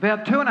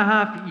About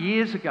 2.5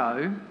 years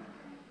ago,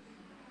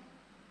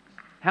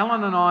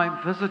 Helen and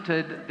I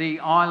visited the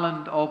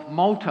island of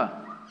Malta.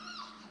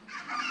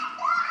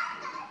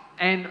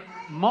 And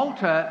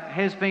Malta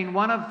has been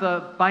one of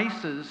the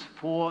bases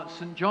for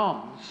St.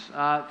 John's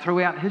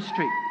throughout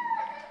history.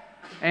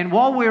 And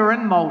while we were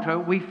in Malta,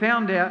 we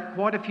found out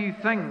quite a few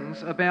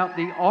things about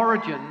the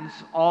origins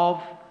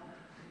of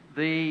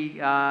the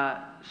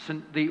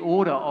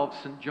Order of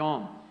St.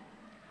 John.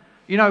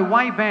 You know,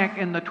 way back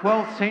in the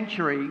 12th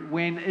century,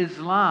 when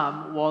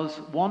Islam was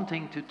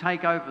wanting to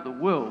take over the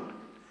world,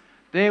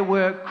 there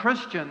were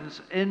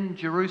Christians in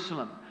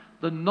Jerusalem.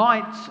 The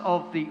Knights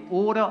of the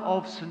Order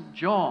of St.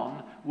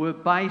 John were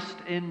based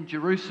in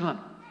Jerusalem.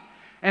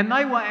 And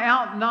they were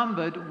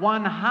outnumbered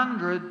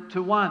 100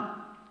 to 1.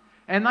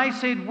 And they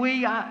said,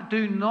 we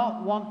do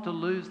not want to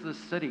lose this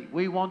city.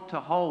 We want to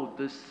hold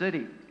this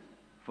city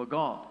for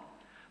God.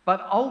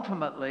 But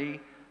ultimately,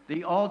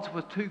 the odds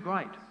were too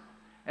great.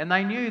 And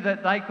they knew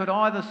that they could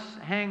either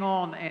hang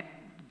on and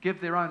give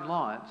their own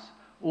lives,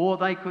 or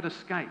they could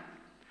escape.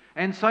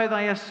 And so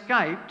they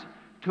escaped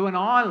to an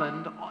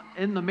island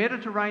in the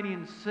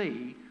Mediterranean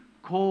Sea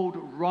called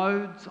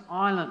Rhodes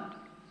Island.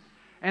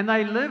 And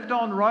they lived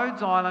on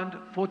Rhodes Island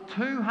for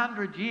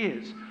 200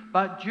 years.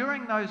 But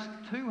during those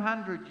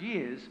 200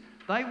 years,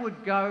 they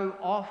would go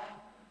off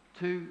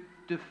to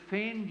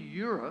defend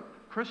Europe,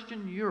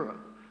 Christian Europe,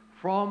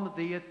 from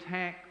the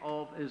attack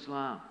of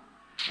Islam.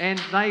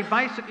 And they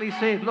basically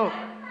said, look,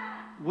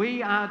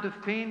 we are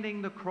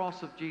defending the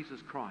cross of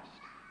Jesus Christ.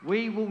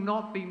 We will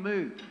not be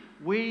moved.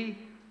 We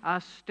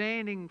are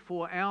standing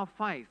for our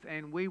faith,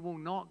 and we will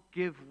not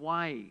give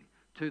way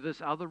to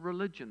this other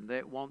religion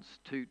that wants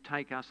to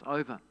take us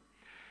over.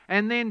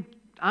 And then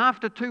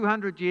after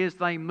 200 years,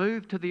 they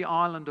moved to the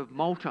island of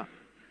Malta.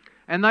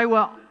 And they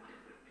were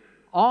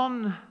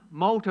on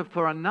Malta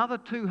for another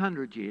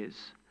 200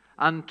 years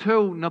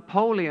until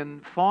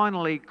Napoleon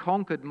finally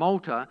conquered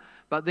Malta.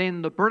 But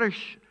then the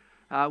British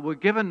were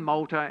given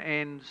Malta,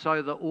 and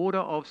so the Order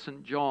of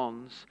St.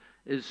 John's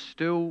is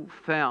still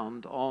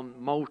found on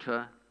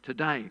Malta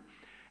today.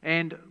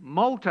 And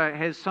Malta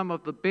has some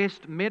of the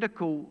best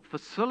medical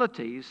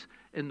facilities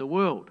in the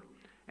world.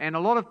 And a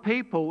lot of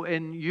people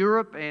in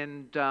Europe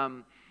and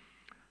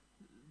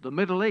the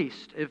Middle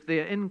East, if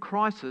they're in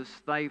crisis,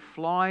 they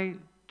fly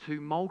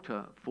to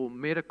Malta for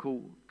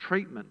medical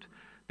treatment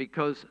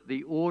because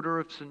the Order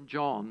of St.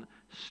 John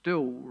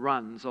still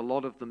runs a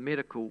lot of the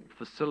medical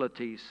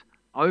facilities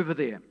over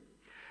there.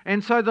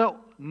 And so the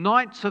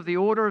Knights of the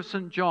Order of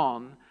St.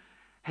 John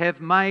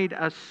have made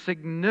a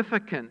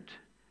significant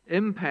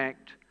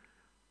impact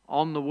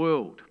on the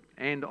world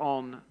and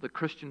on the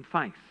Christian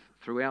faith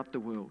throughout the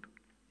world.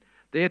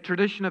 Their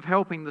tradition of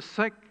helping the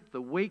sick,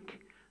 the weak,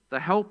 the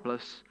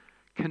helpless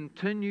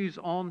continues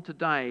on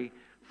today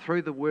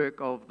through the work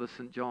of the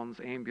St. John's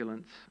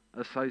Ambulance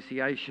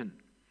Association.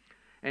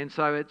 And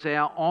so it's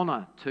our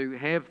honour to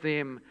have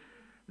them,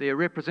 their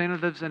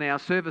representatives in our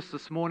service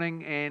this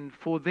morning, and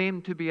for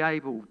them to be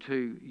able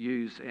to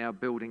use our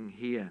building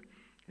here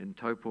in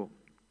Taupo.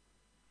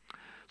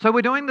 So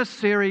we're doing this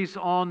series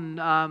on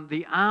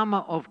the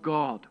armour of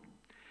God.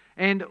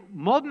 And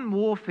modern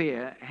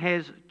warfare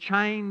has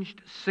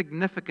changed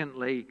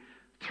significantly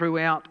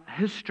throughout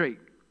history.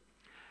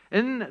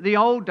 In the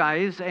old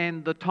days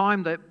and the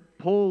time that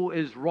Paul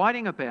is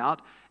writing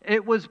about,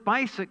 it was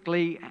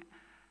basically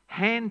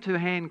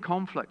hand-to-hand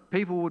conflict.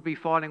 People would be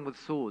fighting with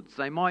swords.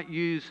 They might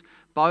use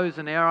bows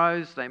and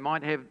arrows, they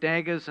might have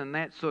daggers and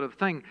that sort of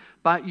thing,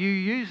 but you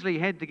usually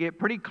had to get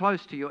pretty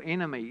close to your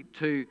enemy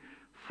to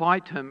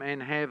fight him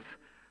and have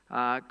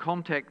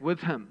contact with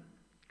him.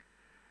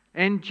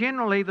 And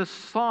generally the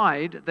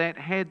side that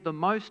had the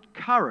most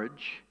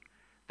courage,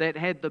 that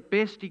had the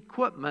best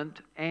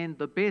equipment and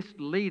the best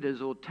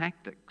leaders or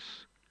tactics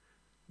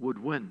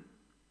would win.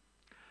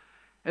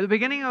 At the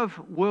beginning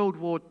of World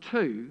War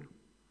II,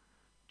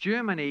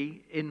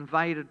 Germany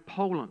invaded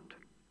Poland.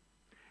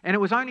 And it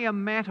was only a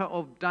matter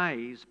of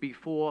days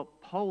before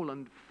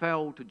Poland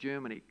fell to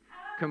Germany,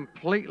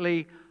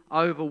 completely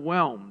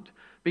overwhelmed,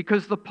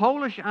 because the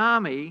Polish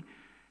army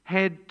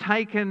had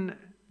taken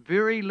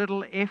very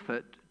little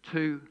effort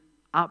to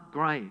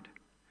upgrade.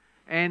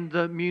 And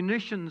the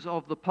munitions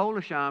of the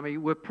Polish army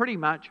were pretty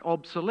much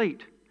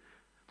obsolete.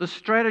 The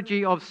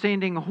strategy of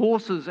sending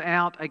horses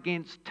out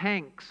against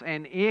tanks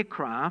and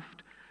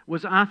aircraft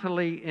was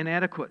utterly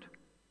inadequate.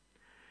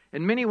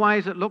 In many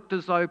ways, it looked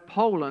as though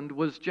Poland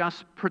was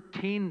just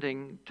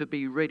pretending to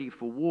be ready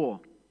for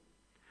war.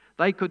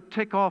 They could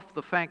tick off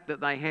the fact that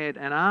they had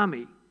an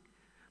army,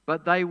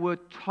 but they were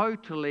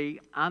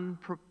totally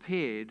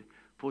unprepared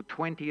for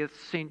 20th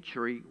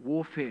century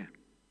warfare.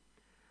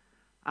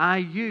 Are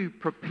you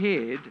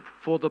prepared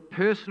for the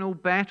personal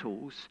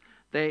battles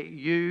that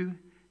you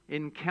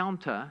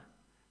encounter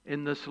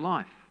in this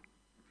life?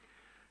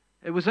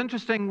 It was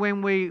interesting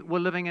when we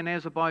were living in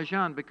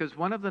Azerbaijan, because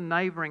one of the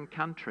neighbouring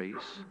countries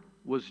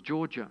was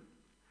Georgia.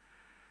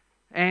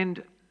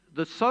 And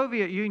the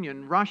Soviet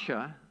Union,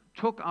 Russia,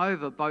 took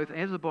over both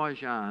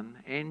Azerbaijan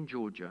and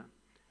Georgia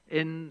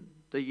in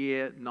the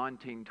year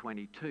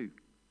 1922.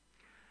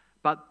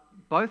 But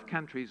both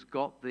countries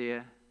got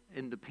their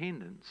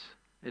independence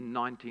in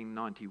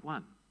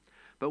 1991.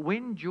 But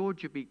when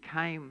Georgia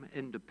became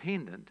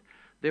independent,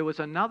 there was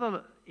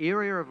another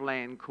area of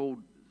land called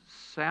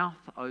South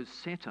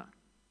Ossetia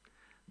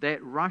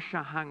that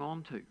Russia hung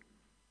on to.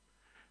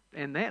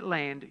 And that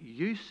land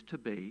used to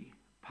be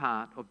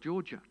part of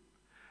Georgia.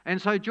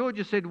 And so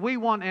Georgia said, we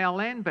want our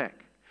land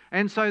back.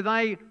 And so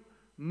they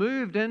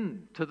moved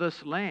into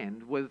this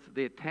land with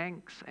their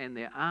tanks and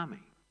their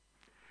army.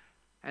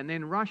 And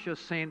then Russia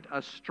sent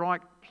a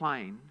strike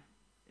plane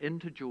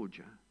into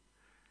Georgia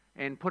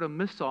and put a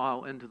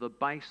missile into the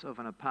base of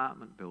an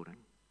apartment building,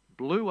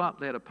 blew up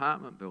that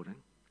apartment building,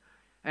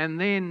 and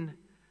then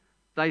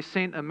they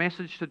sent a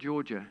message to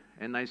Georgia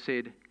and they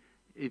said,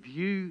 if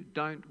you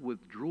don't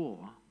withdraw,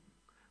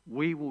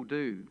 we will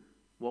do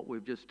what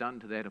we've just done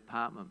to that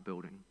apartment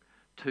building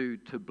to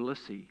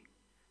Tbilisi,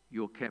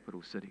 your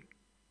capital city.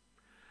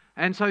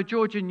 And so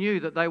Georgia knew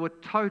that they were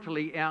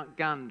totally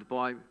outgunned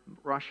by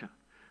Russia.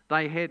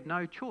 They had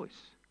no choice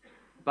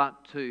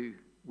but to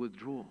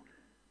withdraw.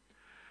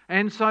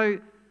 And so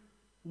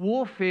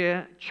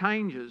warfare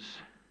changes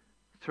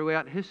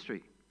throughout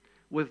history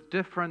with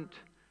different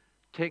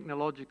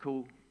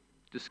technological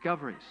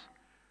discoveries.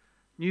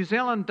 New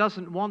Zealand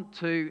doesn't want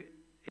to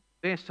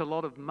invest a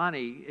lot of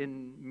money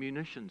in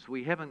munitions.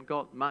 We haven't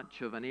got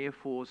much of an air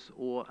force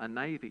or a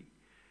navy.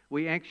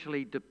 We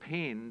actually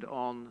depend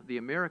on the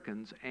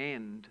Americans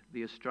and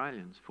the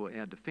Australians for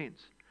our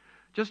defence.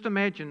 Just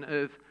imagine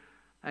if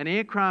an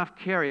aircraft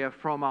carrier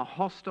from a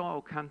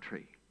hostile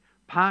country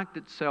parked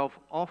itself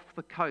off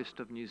the coast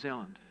of New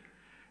Zealand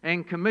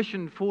and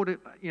commissioned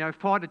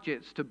fighter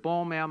jets to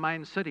bomb our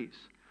main cities,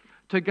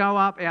 to go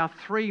up our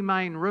three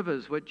main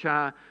rivers, which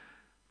are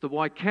the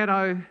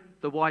Waikato,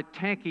 the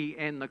Waitaki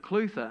and the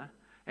Clutha,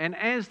 and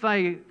as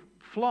they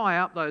fly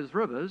up those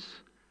rivers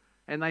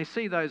and they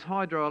see those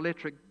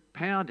hydroelectric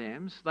power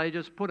dams, they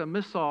just put a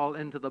missile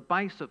into the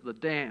base of the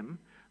dam,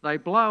 they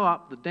blow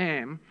up the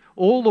dam,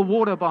 all the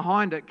water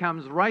behind it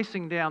comes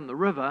racing down the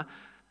river,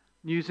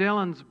 New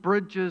Zealand's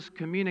bridges,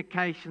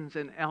 communications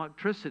and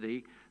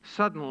electricity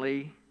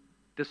suddenly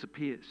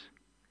disappears.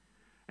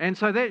 And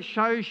so that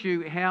shows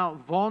you how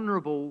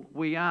vulnerable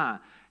we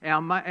are.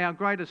 Our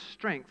greatest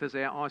strength is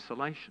our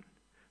isolation,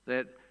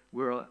 that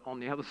we're on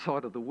the other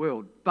side of the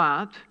world.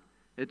 But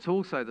it's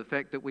also the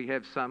fact that we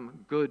have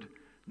some good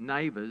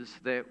neighbours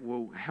that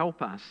will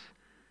help us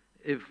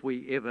if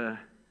we ever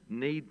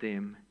need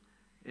them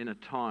in a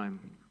time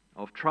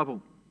of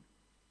trouble.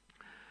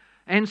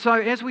 And so,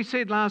 as we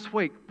said last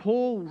week,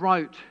 Paul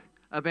wrote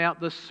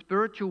about the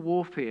spiritual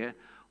warfare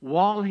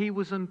while he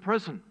was in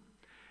prison.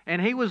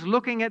 And he was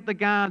looking at the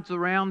guards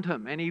around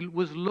him, and he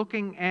was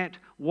looking at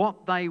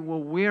what they were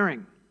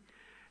wearing.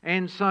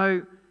 And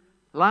so,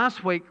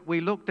 last week we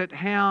looked at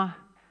how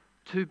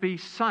to be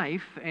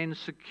safe and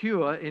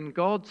secure in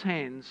God's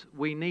hands.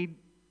 We need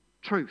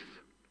truth.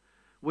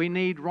 We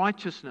need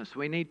righteousness.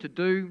 We need to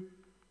do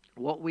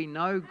what we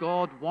know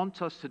God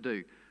wants us to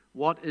do,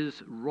 what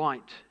is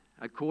right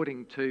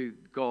according to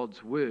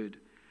God's word.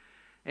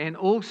 And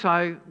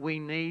also we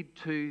need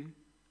to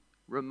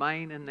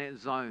remain in that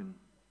zone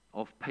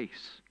of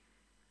peace.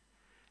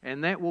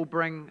 And that will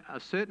bring a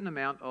certain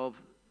amount of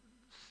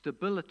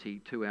stability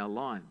to our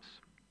lives.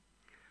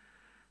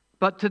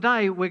 But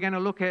today we're going to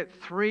look at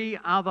three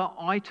other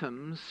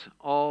items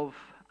of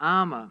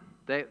armour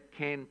that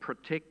can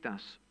protect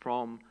us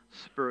from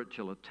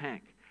spiritual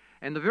attack.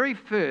 And the very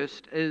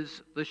first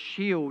is the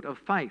shield of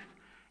faith.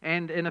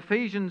 And in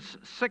Ephesians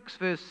 6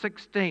 verse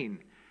 16,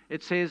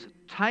 it says,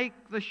 "Take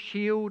the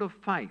shield of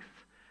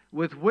faith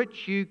with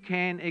which you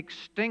can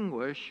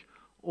extinguish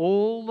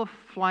all the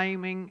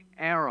flaming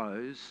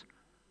arrows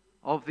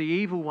of the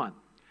evil one."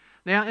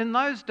 Now, in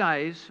those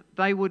days,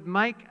 they would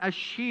make a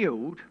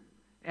shield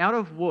out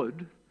of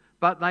wood,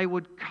 but they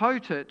would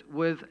coat it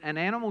with an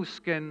animal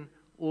skin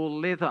or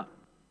leather.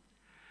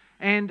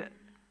 And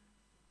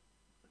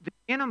the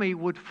enemy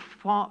would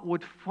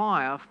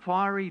fire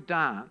fiery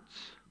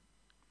darts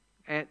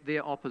at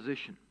their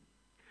opposition.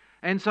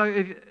 And so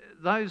if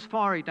those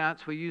fiery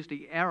darts were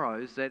usually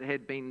arrows that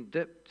had been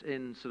dipped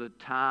in sort of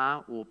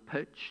tar or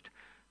pitched,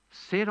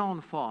 set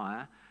on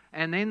fire,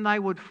 and then they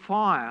would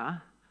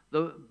fire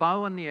the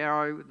bow and the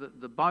arrow,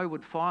 the bow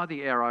would fire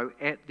the arrow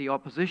at the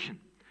opposition.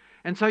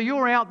 And so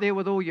you're out there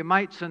with all your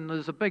mates and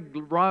there's a big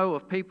row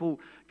of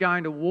people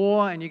going to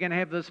war and you're going to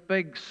have this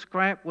big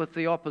scrap with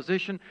the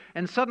opposition,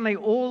 and suddenly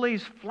all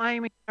these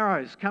flaming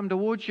arrows come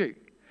towards you.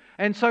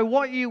 And so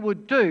what you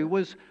would do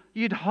was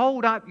you'd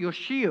hold up your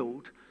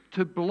shield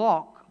to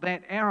block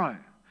that arrow,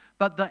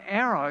 but the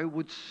arrow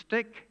would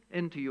stick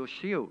into your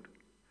shield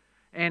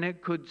and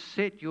it could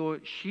set your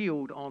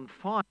shield on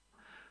fire.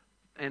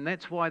 And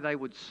that's why they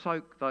would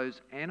soak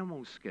those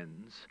animal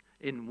skins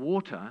in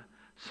water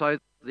so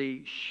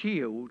the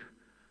shield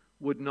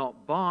would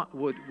not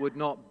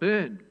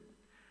burn.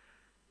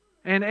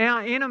 And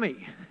our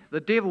enemy, the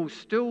devil,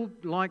 still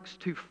likes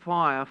to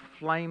fire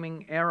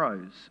flaming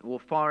arrows or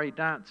fiery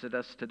darts at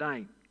us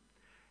today.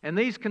 And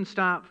these can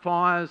start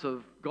fires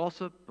of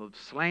gossip, of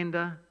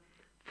slander,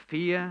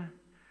 fear,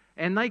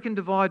 and they can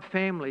divide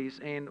families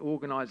and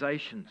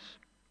organisations.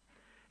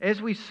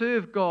 As we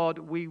serve God,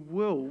 we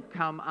will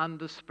come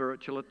under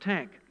spiritual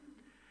attack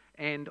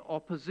and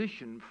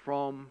opposition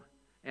from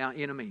our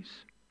enemies.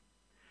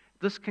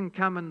 This can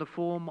come in the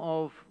form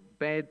of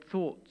bad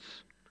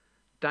thoughts,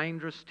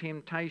 dangerous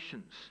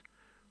temptations,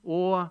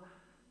 or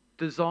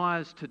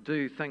desires to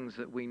do things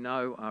that we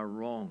know are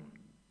wrong.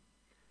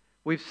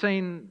 We've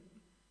seen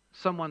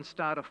someone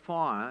start a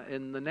fire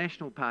in the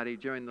National Party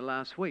during the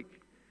last week,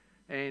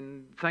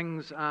 and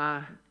things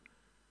are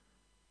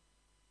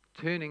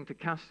turning to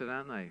custard,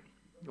 aren't they?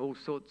 All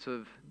sorts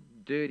of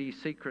dirty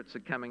secrets are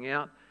coming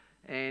out,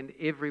 and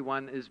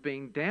everyone is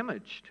being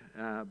damaged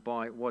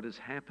by what has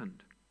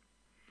happened.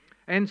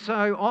 And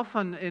so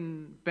often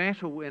in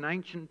battle in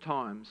ancient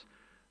times,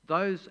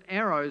 those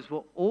arrows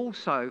were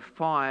also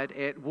fired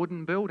at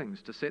wooden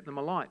buildings to set them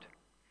alight.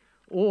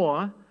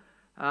 Or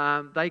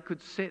they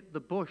could set the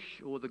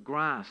bush or the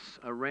grass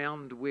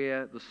around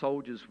where the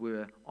soldiers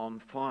were on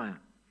fire.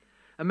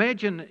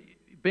 Imagine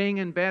being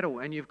in battle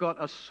and you've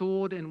got a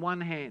sword in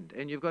one hand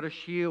and you've got a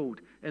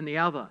shield in the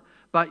other,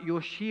 but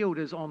your shield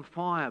is on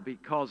fire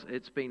because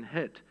it's been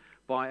hit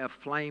by a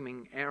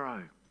flaming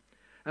arrow.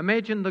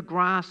 Imagine the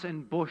grass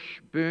and bush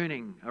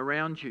burning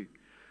around you,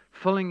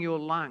 filling your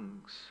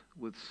lungs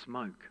with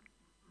smoke.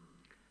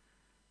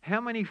 How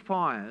many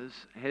fires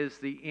has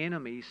the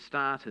enemy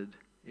started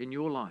in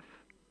your life?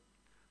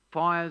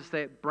 Fires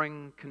that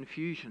bring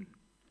confusion,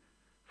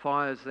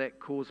 fires that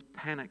cause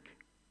panic,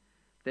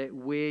 that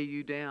wear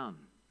you down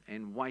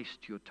and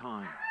waste your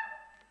time.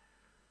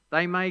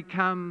 They may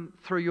come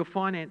through your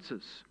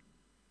finances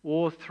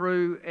or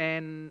through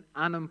an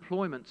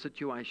unemployment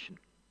situation,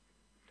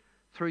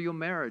 through your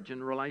marriage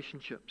and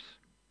relationships.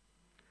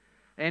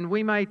 And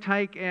we may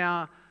take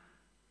our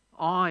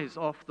eyes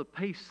off the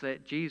peace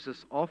that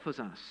Jesus offers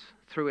us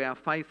through our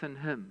faith in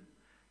Him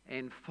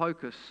and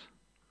focus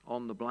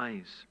on the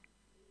blaze.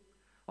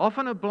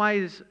 Often a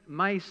blaze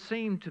may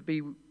seem to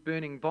be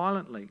burning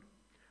violently,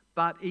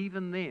 but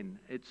even then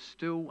it's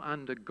still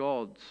under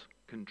God's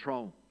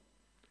control.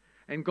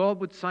 And God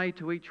would say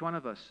to each one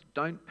of us,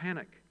 don't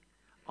panic.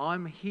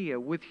 I'm here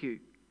with you.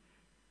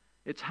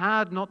 It's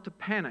hard not to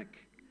panic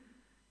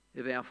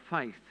if our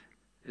faith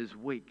is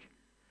weak.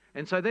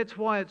 And so that's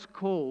why it's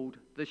called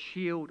the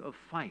shield of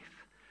faith.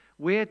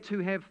 We're to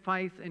have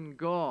faith in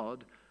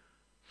God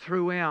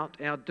throughout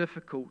our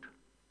difficult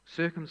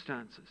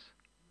circumstances.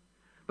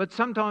 But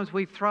sometimes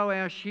we throw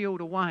our shield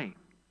away.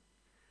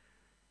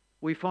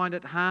 We find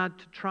it hard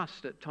to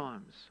trust at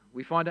times.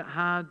 We find it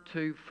hard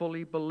to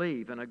fully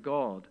believe in a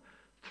God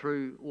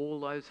through all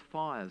those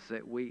fires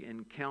that we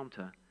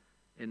encounter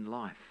in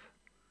life.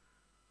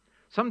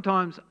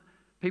 Sometimes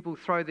people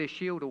throw their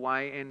shield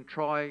away and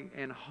try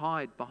and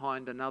hide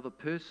behind another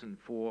person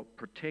for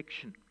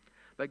protection.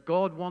 But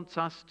God wants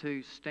us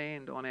to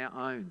stand on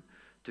our own,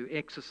 to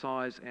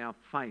exercise our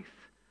faith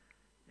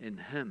in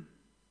Him.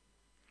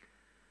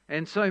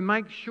 And so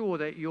make sure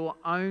that your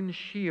own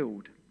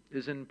shield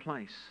is in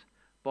place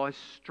by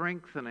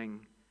strengthening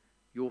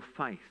your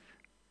faith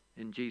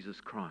in Jesus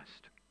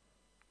Christ.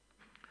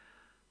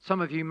 Some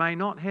of you may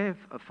not have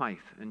a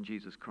faith in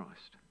Jesus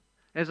Christ.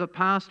 As a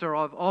pastor,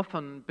 I've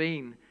often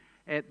been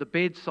at the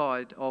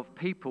bedside of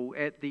people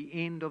at the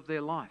end of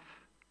their life.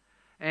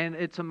 And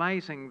it's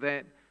amazing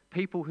that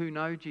people who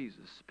know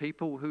Jesus,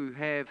 people who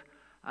have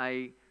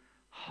a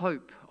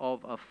hope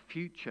of a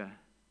future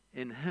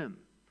in Him,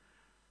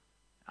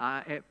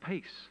 are at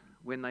peace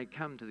when they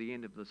come to the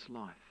end of this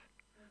life.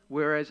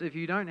 Whereas if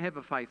you don't have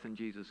a faith in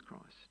Jesus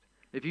Christ,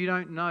 if you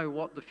don't know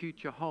what the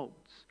future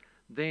holds,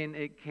 then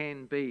it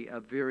can be a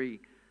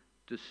very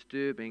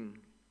disturbing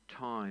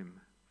time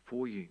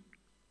for you.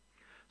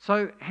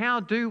 So how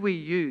do we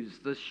use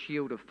this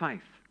shield of faith?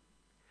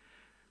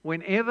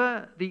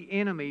 Whenever the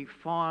enemy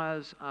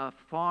fires a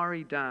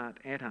fiery dart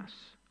at us,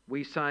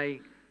 we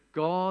say,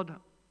 God,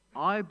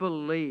 I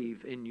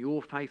believe in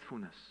your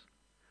faithfulness.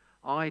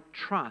 I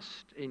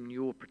trust in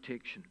your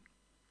protection.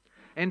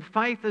 And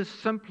faith is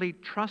simply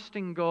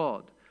trusting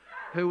God,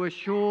 who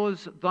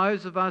assures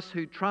those of us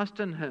who trust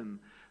in Him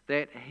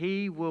that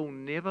He will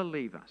never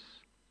leave us.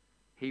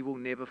 He will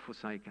never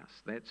forsake us.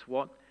 That's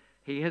what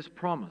He has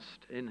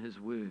promised in His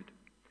word.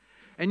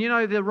 And you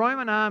know, the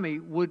Roman army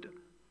would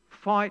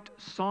fight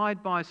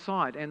side by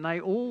side, and they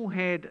all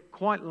had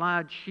quite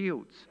large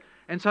shields.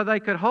 And so they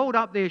could hold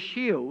up their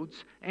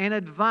shields and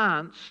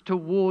advance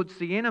towards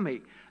the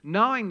enemy,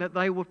 knowing that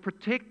they were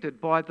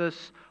protected by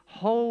this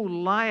whole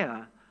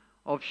layer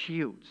of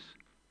shields.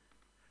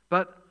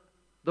 But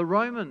the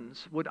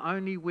Romans would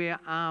only wear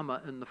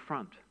armour in the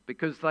front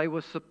because they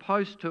were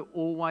supposed to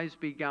always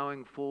be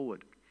going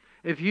forward.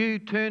 If you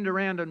turned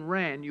around and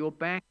ran, your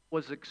back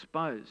was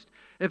exposed.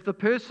 If the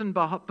person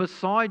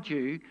beside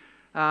you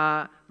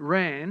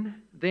ran,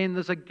 then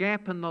there's a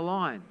gap in the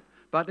line.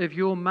 But if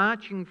you're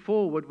marching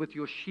forward with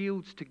your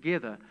shields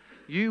together,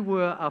 you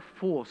were a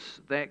force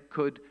that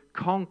could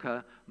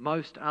conquer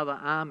most other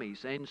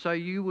armies. And so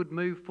you would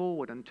move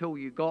forward until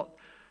you got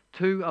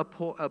to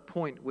a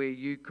point where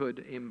you could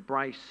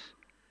embrace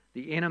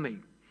the enemy.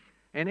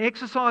 And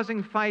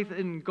exercising faith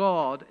in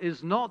God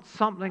is not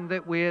something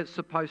that we're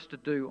supposed to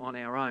do on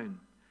our own.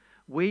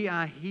 We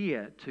are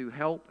here to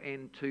help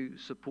and to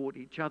support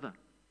each other.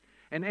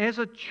 And as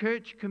a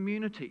church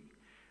community,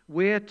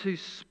 we're to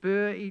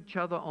spur each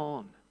other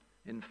on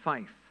in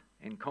faith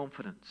and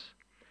confidence.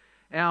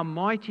 Our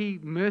mighty,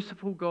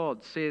 merciful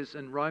God says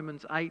in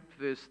Romans 8,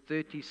 verse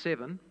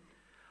 37,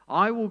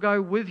 I will go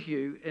with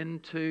you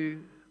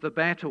into the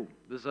battle.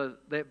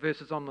 That verse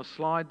is on the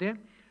slide there.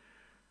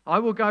 I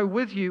will go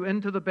with you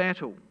into the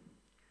battle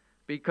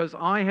because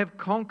I have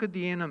conquered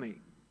the enemy.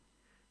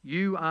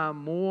 You are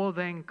more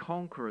than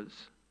conquerors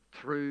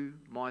through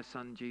my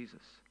Son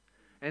Jesus.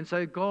 And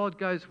so God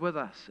goes with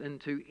us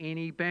into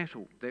any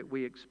battle that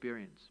we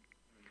experience.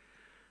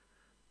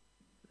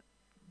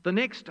 The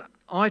next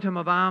item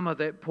of armour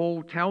that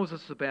Paul tells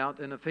us about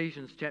in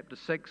Ephesians chapter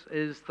 6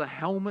 is the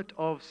helmet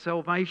of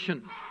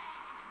salvation.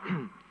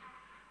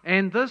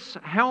 And this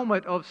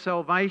helmet of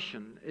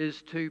salvation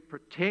is to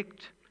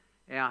protect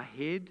our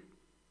head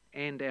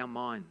and our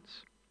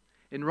minds.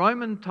 In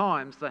Roman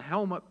times, the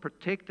helmet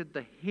protected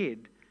the head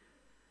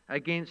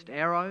against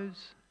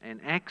arrows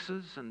and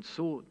axes and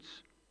swords.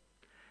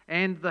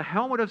 And the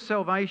helmet of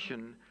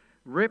salvation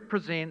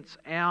represents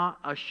our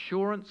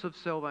assurance of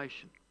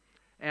salvation,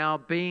 our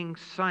being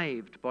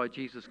saved by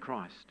Jesus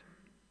Christ.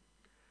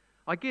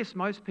 I guess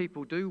most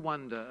people do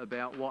wonder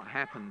about what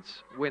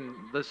happens when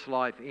this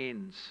life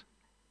ends.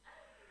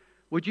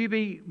 Would you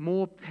be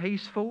more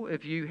peaceful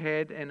if you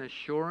had an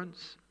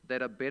assurance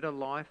that a better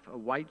life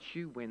awaits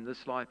you when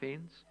this life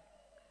ends?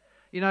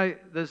 You know,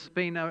 there's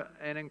been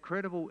an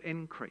incredible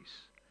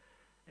increase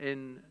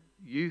in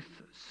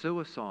youth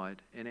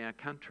suicide in our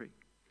country.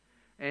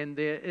 And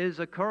there is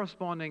a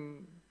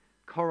corresponding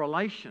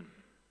correlation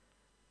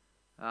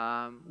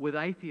with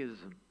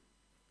atheism.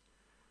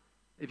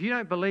 If you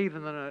don't believe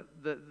that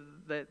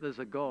there's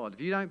a God,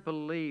 if you don't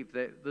believe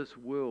that this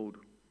world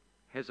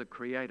has a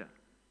creator,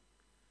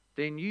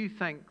 then you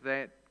think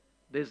that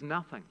there's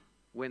nothing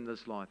when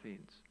this life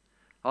ends.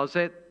 I was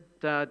at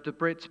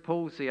Debrett's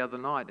Pools the other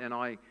night and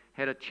I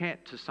had a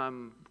chat to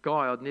some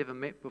guy I'd never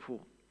met before.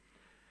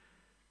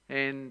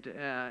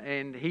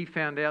 And he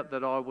found out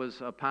that I was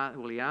a part.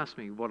 Well, he asked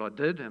me what I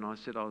did, and I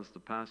said I was the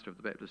pastor of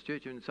the Baptist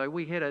Church. And so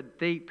we had a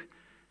deep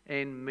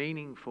and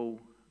meaningful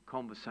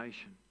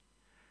conversation.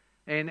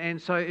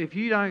 And so if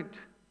you don't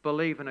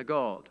believe in a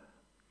God,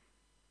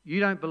 you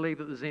don't believe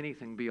that there's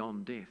anything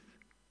beyond death.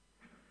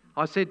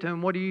 I said to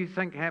him, what do you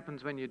think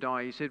happens when you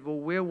die? He said, well,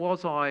 where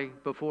was I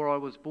before I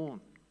was born?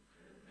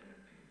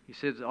 He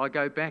said, I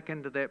go back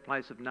into that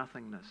place of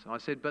nothingness. I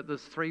said, but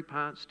there's three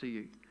parts to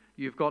you.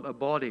 You've got a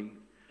body,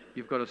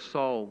 you've got a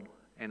soul,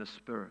 and a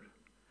spirit.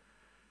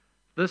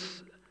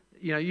 This,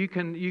 you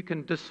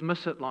can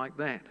dismiss it like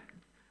that.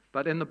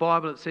 But in the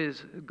Bible it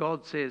says,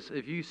 God says,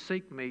 if you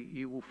seek me,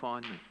 you will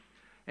find me.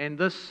 And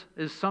this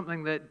is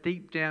something that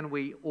deep down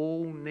we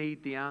all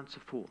need the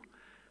answer for.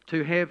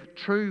 To have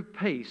true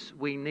peace,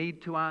 we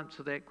need to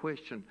answer that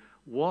question.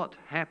 What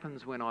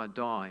happens when I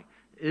die?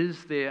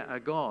 Is there a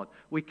God?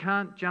 We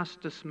can't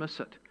just dismiss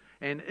it.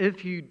 And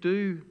if you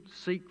do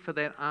seek for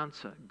that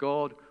answer,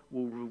 God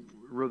will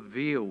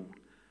reveal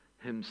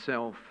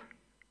himself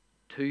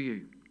to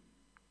you.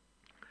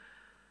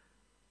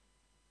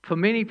 For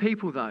many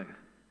people, though,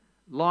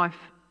 life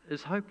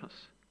is hopeless.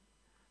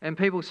 And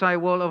people say,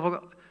 well,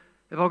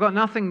 if I've got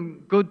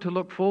nothing good to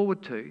look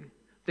forward to,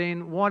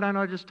 then why don't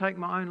I just take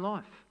my own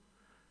life?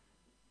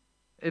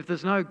 If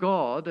there's no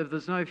God, if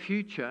there's no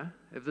future,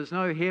 if there's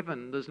no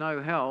heaven, there's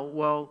no hell,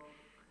 well,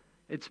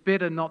 it's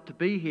better not to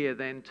be here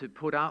than to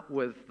put up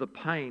with the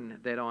pain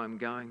that I'm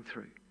going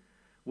through.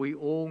 We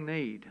all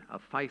need a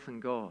faith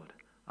in God,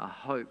 a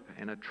hope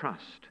and a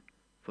trust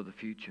for the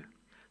future.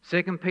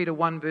 2 Peter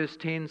 1 verse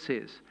 10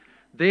 says,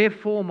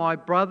 therefore, my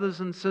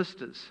brothers and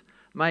sisters,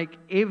 make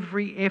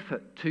every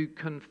effort to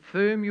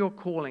confirm your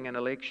calling and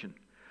election.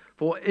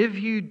 For if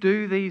you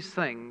do these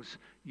things,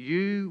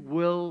 you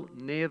will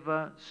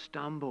never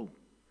stumble.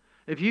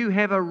 If you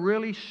have a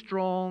really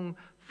strong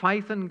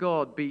faith in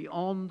God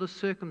beyond the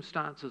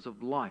circumstances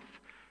of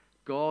life,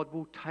 God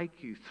will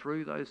take you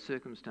through those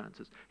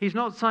circumstances. He's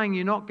not saying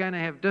you're not going to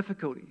have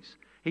difficulties.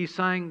 He's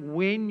saying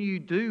when you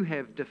do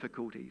have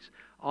difficulties,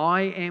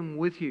 I am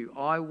with you.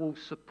 I will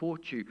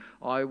support you.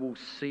 I will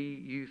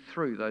see you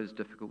through those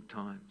difficult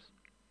times.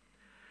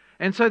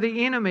 And so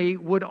the enemy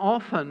would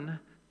often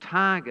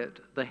target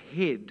the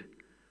head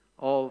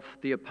of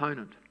the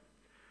opponent.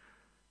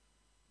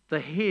 The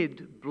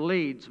head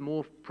bleeds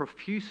more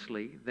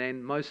profusely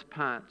than most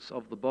parts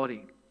of the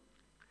body.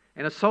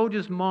 And a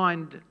soldier's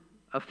mind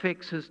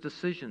affects his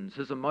decisions,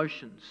 his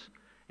emotions,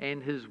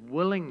 and his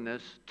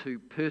willingness to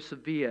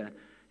persevere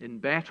in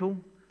battle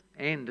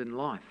and in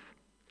life.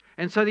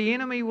 And so the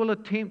enemy will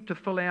attempt to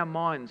fill our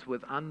minds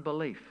with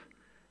unbelief,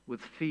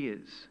 with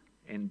fears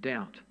and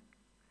doubt.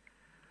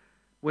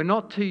 We're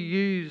not to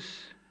use,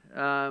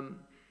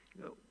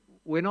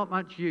 we're not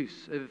much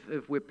use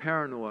if we're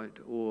paranoid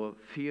or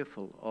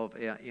fearful of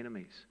our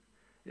enemies.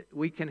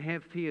 We can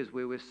have fears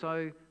where we're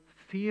so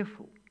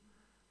fearful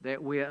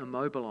that we're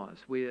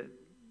immobilized. We're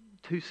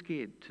too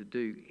scared to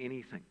do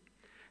anything.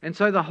 And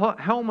so the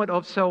helmet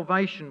of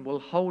salvation will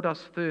hold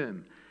us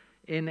firm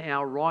in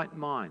our right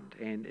mind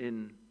and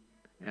in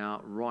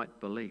our right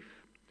belief.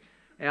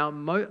 Our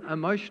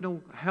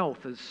emotional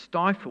health is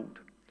stifled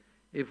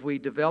if we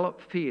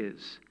develop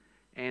fears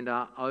and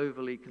are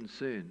overly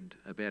concerned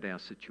about our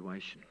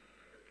situation.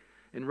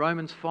 In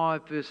Romans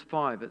 5 verse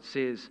 5 it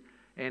says,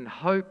 "And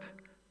hope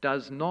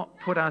does not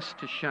put us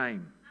to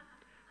shame,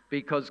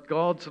 because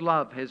God's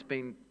love has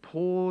been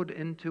poured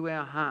into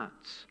our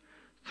hearts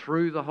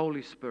through the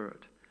Holy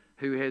Spirit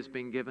who has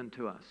been given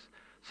to us."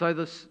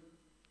 So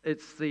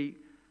it's the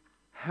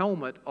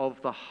helmet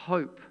of the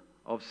hope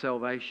of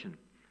salvation.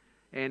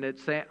 And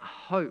it's that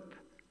hope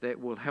that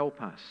will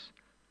help us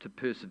to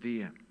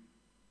persevere.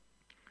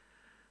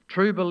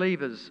 True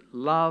believers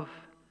love,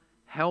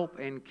 help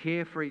and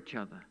care for each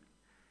other,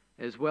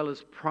 as well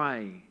as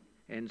pray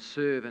and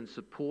serve and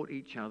support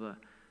each other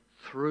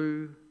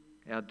through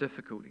our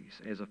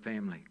difficulties as a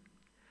family.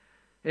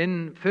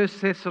 In 1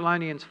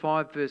 Thessalonians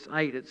 5 verse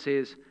 8 it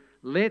says,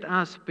 "Let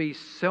us be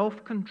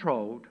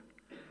self-controlled,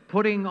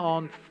 putting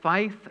on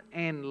faith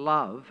and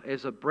love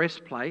as a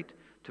breastplate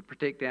to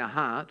protect our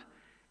heart,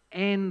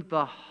 and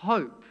the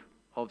hope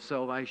of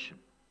salvation."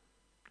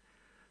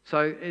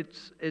 So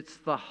it's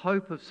the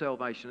hope of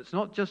salvation. It's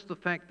not just the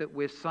fact that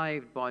we're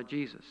saved by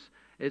Jesus.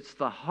 It's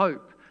the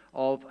hope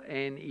of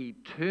an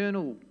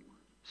eternal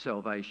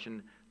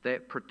salvation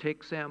that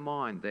protects our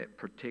mind, that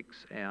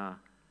protects our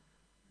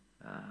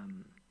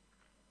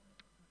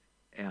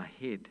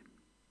head.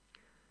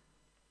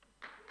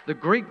 The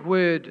Greek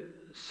word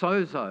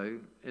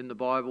sozo in the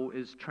Bible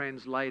is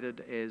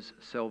translated as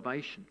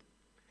salvation.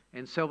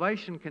 And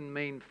salvation can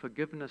mean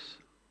forgiveness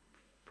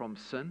from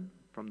sin,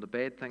 from the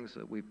bad things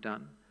that we've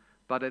done,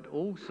 but it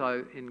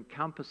also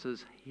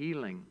encompasses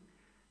healing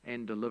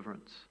and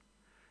deliverance.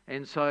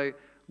 And so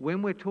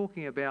when we're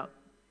talking about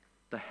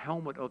the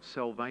helmet of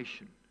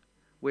salvation,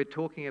 we're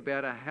talking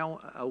about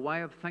a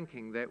way of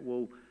thinking that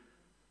will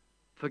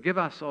forgive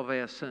us of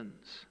our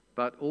sins,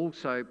 but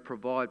also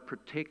provide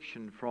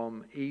protection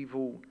from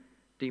evil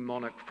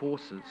demonic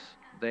forces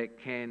that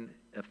can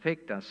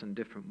affect us in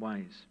different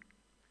ways.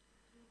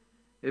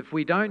 If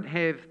we don't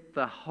have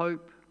the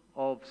hope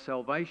of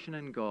salvation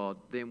in God,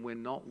 then we're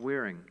not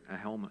wearing a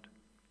helmet.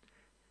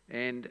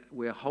 And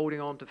we're holding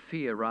on to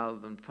fear rather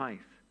than faith.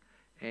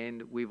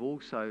 And we've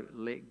also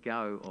let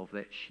go of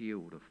that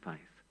shield of faith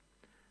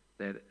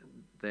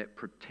that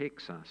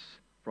protects us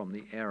from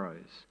the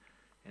arrows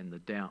and the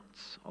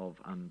doubts of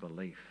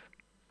unbelief.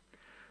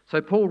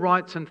 So Paul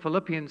writes in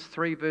Philippians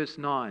 3 verse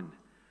 9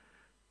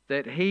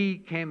 that he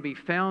can be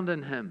found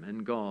in him,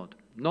 in God,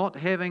 not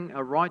having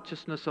a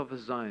righteousness of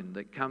his own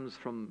that comes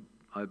from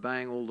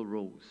obeying all the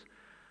rules,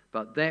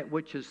 but that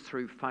which is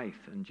through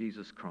faith in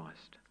Jesus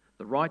Christ.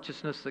 The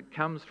righteousness that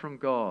comes from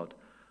God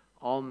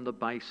on the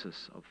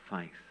basis of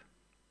faith.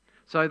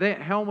 So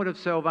that helmet of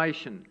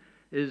salvation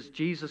is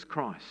Jesus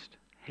Christ.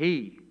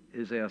 He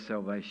is our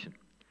salvation.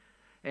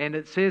 And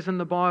it says in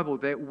the Bible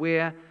that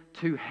we're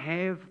to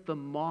have the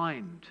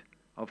mind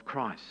of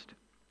Christ.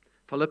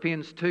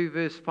 Philippians 2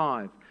 verse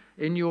 5,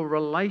 in your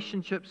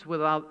relationships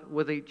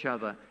with each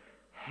other,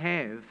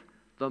 have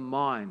the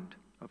mind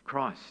of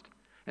Christ.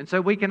 And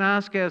so we can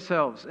ask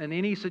ourselves in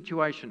any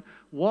situation,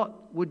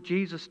 what would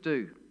Jesus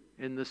do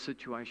in this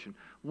situation?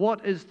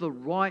 What is the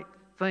right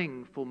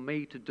thing for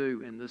me to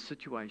do in this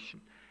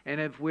situation? And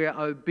if we're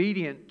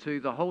obedient to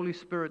the Holy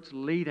Spirit's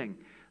leading,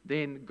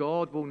 then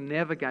God will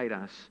navigate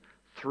us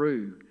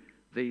through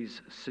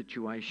these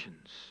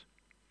situations.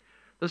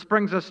 This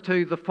brings us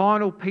to the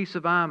final piece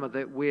of armor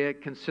that we're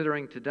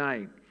considering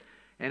today.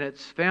 And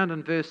it's found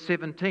in verse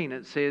 17.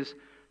 It says,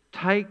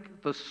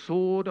 "Take the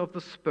sword of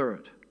the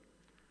Spirit,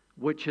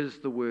 which is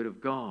the Word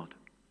of God."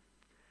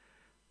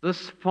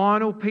 This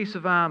final piece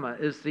of armor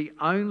is the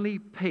only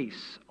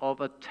piece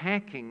of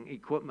attacking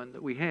equipment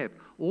that we have.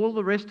 All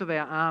the rest of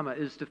our armor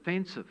is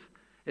defensive.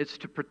 It's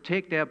to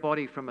protect our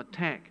body from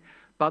attack.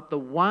 But the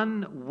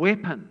one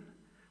weapon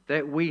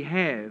that we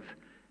have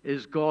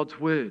is God's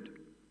Word.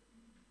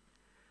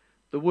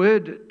 The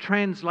word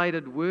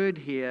translated word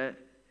here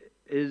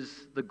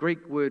is the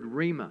Greek word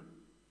rhema.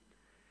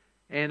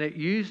 And it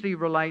usually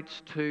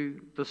relates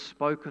to the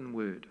spoken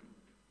word.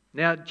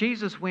 Now,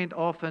 Jesus went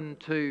off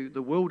into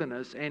the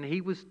wilderness and he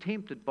was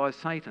tempted by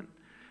Satan.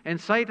 And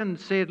Satan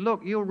said,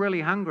 "Look, you're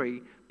really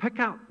hungry. Pick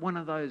up one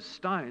of those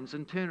stones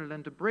and turn it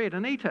into bread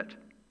and eat it."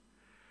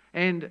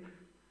 And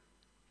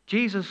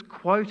Jesus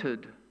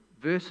quoted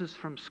verses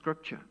from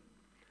Scripture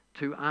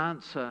to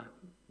answer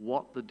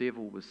what the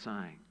devil was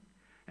saying.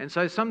 And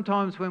so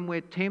sometimes when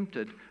we're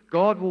tempted,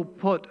 God will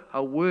put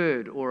a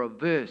word or a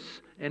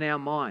verse in our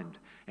mind.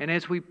 And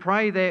as we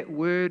pray that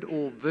word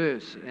or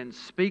verse and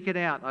speak it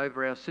out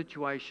over our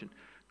situation,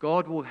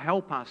 God will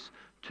help us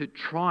to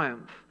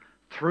triumph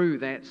through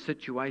that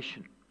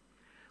situation.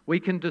 We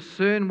can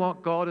discern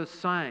what God is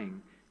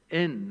saying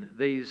in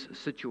these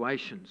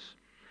situations.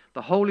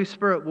 The Holy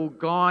Spirit will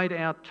guide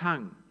our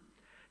tongue.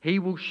 He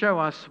will show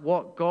us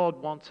what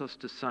God wants us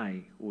to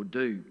say or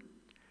do.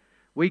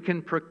 We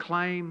can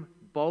proclaim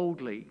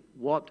boldly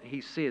what he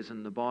says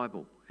in the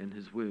Bible, in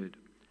his word.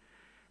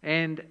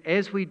 And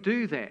as we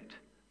do that,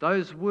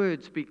 those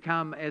words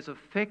become as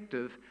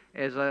effective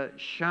as a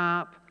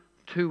sharp,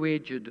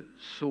 two-edged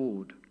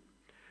sword.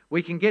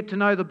 We can get to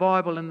know the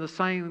Bible in the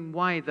same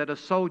way that a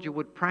soldier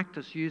would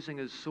practice using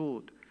his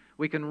sword.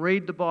 We can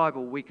read the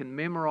Bible, we can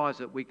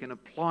memorize it, we can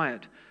apply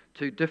it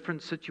to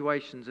different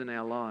situations in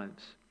our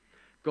lives.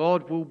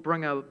 God will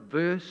bring a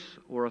verse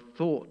or a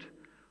thought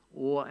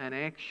or an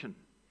action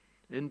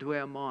into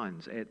our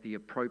minds at the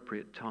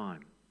appropriate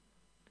time.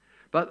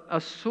 But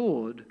a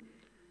sword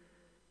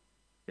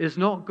is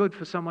not good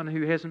for someone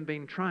who hasn't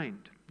been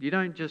trained. You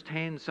don't just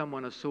hand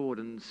someone a sword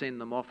and send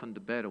them off into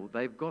battle.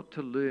 They've got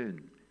to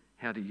learn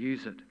how to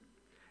use it.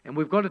 And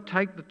we've got to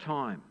take the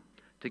time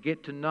to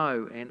get to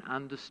know and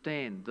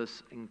understand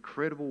this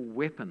incredible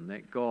weapon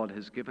that God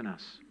has given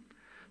us.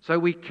 So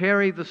we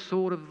carry the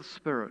sword of the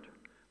Spirit,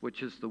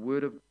 which is the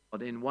Word of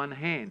God, in one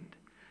hand,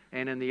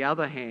 and in the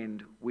other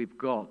hand we've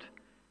got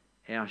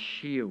our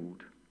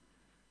shield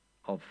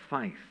of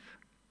faith.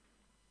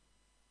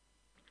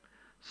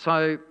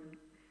 So,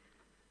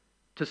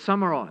 to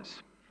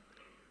summarize,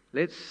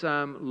 let's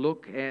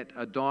look at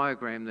a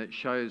diagram that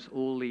shows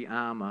all the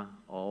armour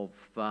of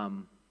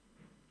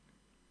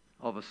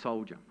a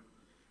soldier.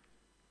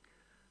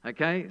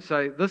 Okay,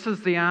 so this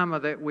is the armour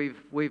that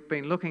we've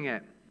been looking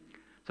at.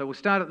 So we'll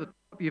start at the top.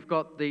 You've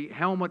got the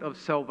helmet of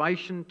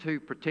salvation to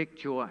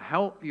protect your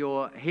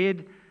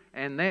head,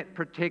 and that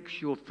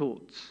protects your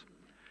thoughts.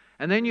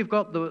 And then you've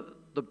got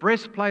the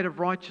breastplate of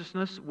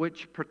righteousness,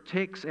 which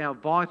protects our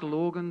vital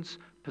organs,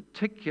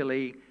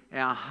 particularly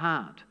our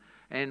heart.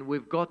 And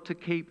we've got to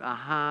keep a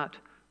heart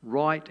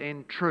right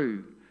and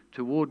true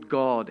toward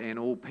God and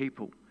all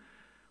people.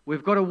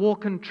 We've got to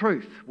walk in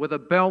truth with the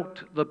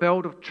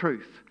belt of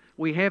truth.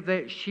 We have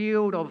that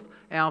shield of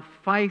our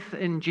faith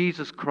in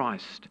Jesus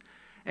Christ.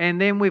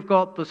 And then we've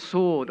got the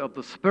sword of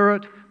the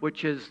Spirit,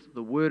 which is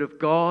the Word of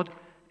God,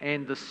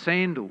 and the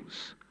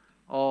sandals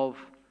of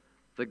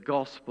the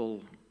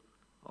gospel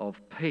of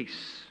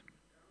peace.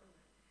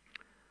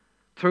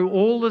 Through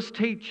all this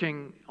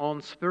teaching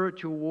on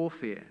spiritual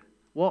warfare,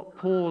 what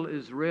Paul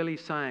is really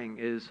saying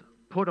is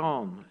put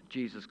on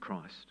Jesus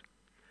Christ.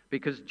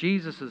 Because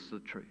Jesus is the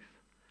truth.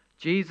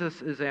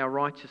 Jesus is our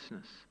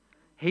righteousness.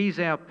 He's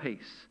our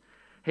peace.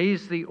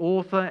 He's the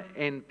author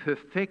and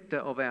perfecter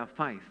of our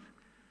faith.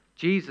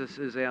 Jesus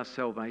is our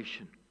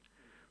salvation.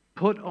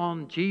 Put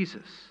on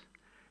Jesus,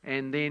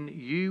 and then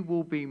you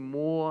will be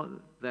more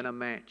than a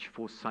match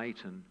for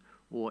Satan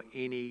or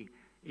any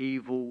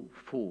evil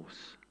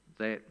force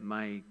that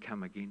may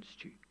come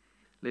against you.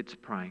 Let's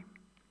pray.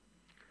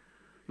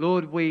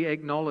 Lord, we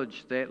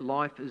acknowledge that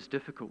life is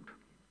difficult.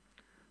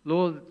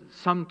 Lord,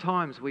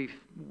 sometimes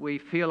we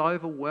feel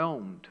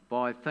overwhelmed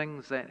by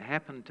things that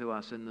happen to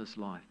us in this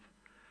life.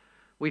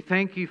 We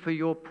thank you for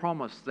your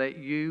promise that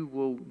you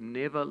will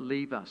never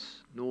leave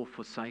us nor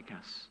forsake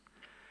us.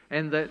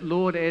 And that,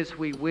 Lord, as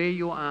we wear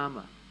your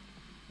armour,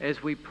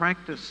 as we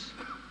practice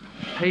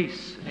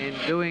peace and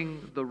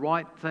doing the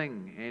right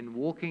thing and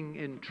walking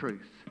in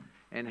truth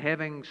and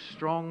having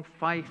strong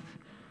faith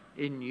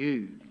in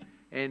you,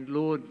 and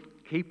Lord,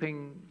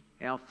 keeping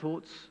our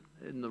thoughts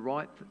in the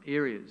right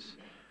areas,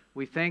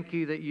 we thank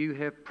you that you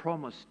have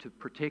promised to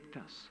protect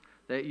us,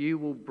 that you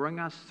will bring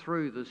us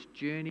through this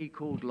journey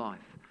called life,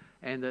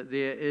 and that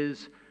there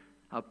is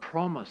a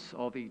promise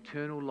of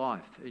eternal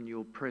life in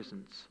your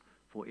presence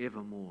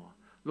forevermore.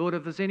 Lord,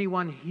 if there's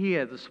anyone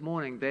here this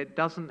morning that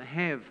doesn't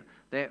have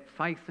that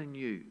faith in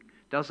you,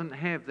 doesn't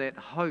have that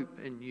hope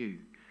in you,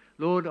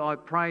 Lord, I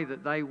pray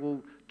that they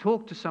will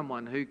talk to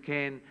someone who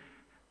can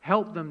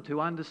help them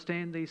to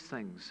understand these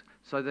things,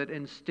 so that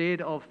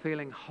instead of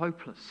feeling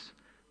hopeless,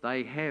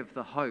 they have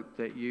the hope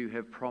that you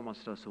have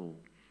promised us all.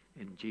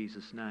 In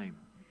Jesus' name,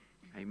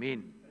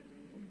 amen.